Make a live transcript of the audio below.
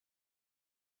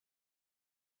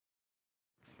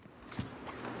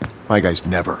My guys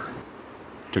never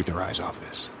took their eyes off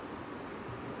this.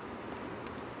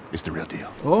 It's the real deal.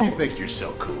 Oh. You think you're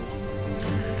so cool.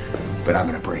 But I'm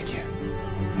gonna break you.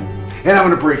 And I'm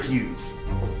gonna break you.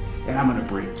 And I'm gonna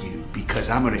break you because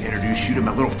I'm gonna introduce you to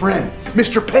my little friend,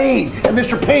 Mr. Payne. And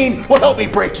Mr. Payne will help me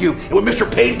break you. And when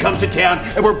Mr. Payne comes to town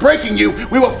and we're breaking you,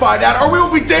 we will find out, or we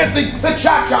will be dancing the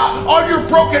cha-cha on your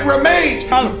broken remains.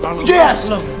 Yes!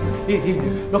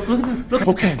 Look.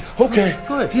 Okay.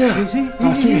 Good. Yeah.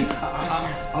 I'll see you.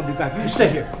 I'll be back. You stay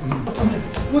here.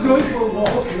 We're going for a walk.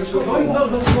 Okay, let's go. No,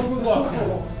 let's go for a walk.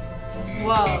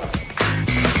 Whoa.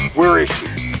 Where is she?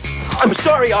 I'm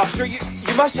sorry, officer. You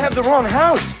must have the wrong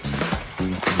house.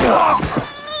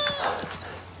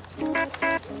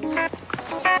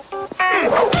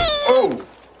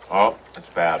 Oh, that's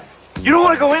bad. You don't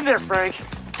want to go in there, Frank.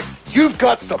 You've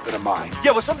got something of mine.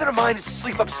 Yeah, well, something of mine is to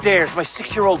sleep upstairs. My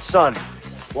 6-year-old son.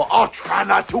 Well, I'll try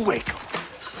not to wake him.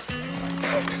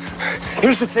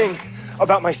 Here's the thing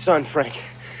about my son, Frank.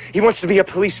 He wants to be a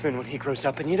policeman when he grows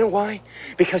up, and you know why?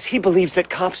 Because he believes that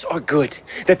cops are good,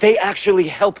 that they actually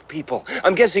help people.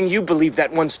 I'm guessing you believe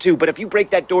that once too, but if you break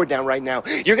that door down right now,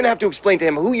 you're gonna have to explain to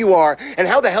him who you are and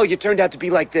how the hell you turned out to be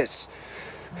like this.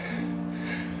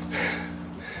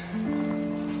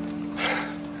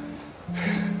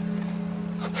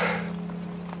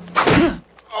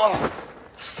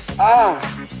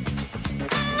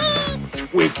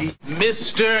 Winky.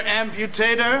 Mr.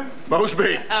 Amputator?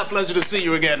 Mosby. A pleasure to see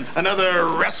you again. Another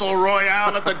wrestle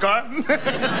royale at the garden? The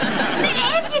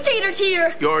amputator's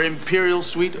here! Your imperial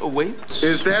suite awaits?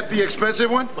 Is that the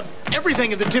expensive one?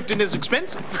 Everything in the Tipton is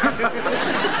expensive.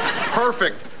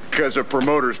 Perfect, because a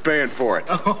promoter's paying for it.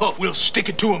 Oh, we'll stick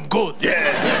it to him good.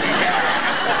 Yeah.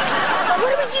 What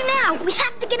do we do now? We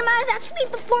have to get him out of that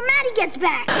suite before Maddie gets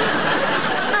back.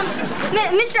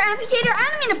 Mr. Amputator, I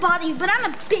don't mean to bother you, but I'm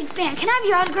a big fan. Can I have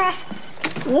your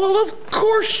autograph? Well, of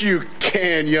course you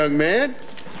can, young man.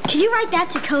 Could you write that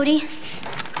to Cody?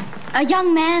 A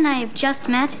young man I have just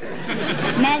met.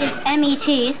 Met is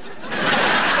M-E-T.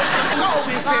 Oh,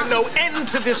 is there no end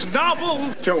to this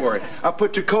novel? Don't worry. I'll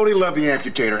put to Cody Love the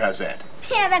Amputator. How's that?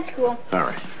 Yeah, that's cool. All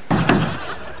right.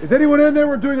 Is anyone in there?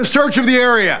 We're doing a search of the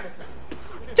area.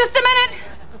 Just a minute.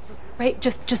 Right,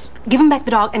 just give him back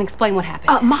the dog and explain what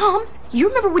happened. Mom, you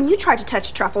remember when you tried to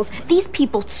touch Truffles? These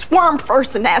people swarm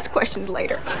first and ask questions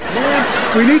later.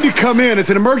 We need to come in. It's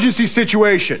an emergency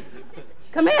situation.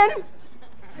 Come in.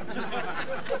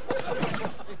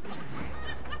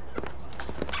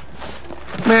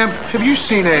 Ma'am, have you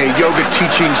seen a yoga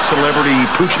teaching celebrity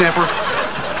pooch napper?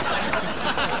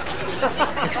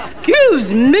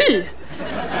 Excuse me.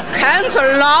 Can't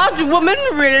a large woman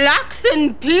relax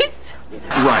in peace?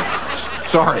 Right.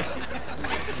 Sorry.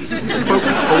 But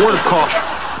a word of caution.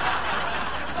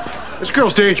 This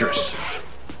girl's dangerous.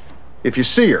 If you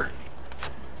see her,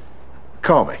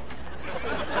 call me.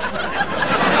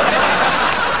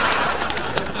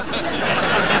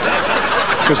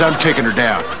 Because I'm taking her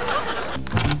down.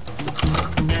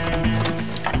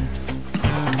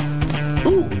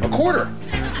 Ooh, a quarter.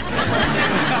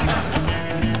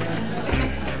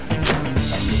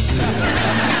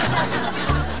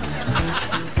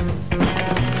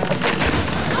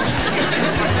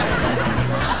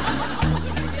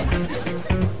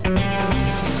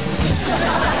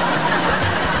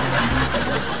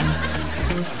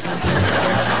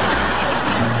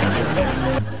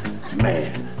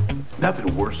 Man,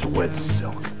 nothing worse than wet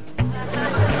silk.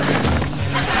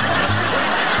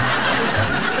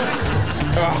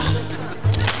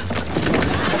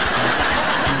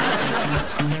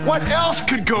 What else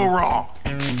could go wrong?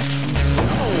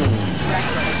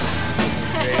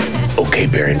 Okay,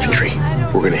 Bear Infantry.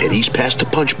 We're gonna head east past the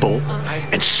punch bowl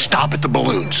and stop at the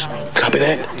balloons. Copy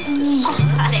that?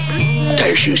 Tie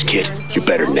your shoes, kid. You're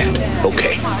better than that.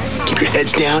 Okay. Keep your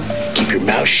heads down, keep your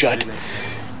mouth shut,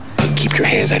 and keep your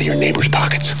hands out of your neighbor's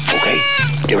pockets. Okay?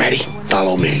 You ready?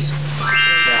 Follow me.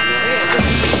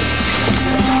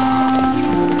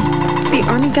 The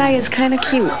army guy is kind of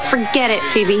cute. Forget it,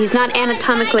 Phoebe. He's not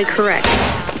anatomically correct.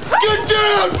 Get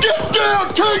down! Get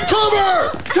down! Take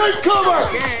cover! Take cover!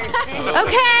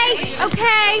 Okay.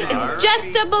 It's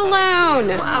just a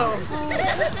balloon. Wow.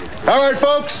 All right,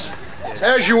 folks.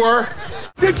 As you were.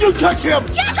 Did you touch him?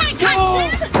 Yes, I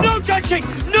touched him! No touching!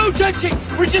 No touching!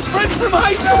 We're just friends from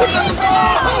high school!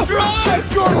 Drive! Drive!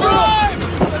 Take your Drive!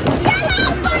 Get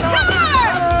off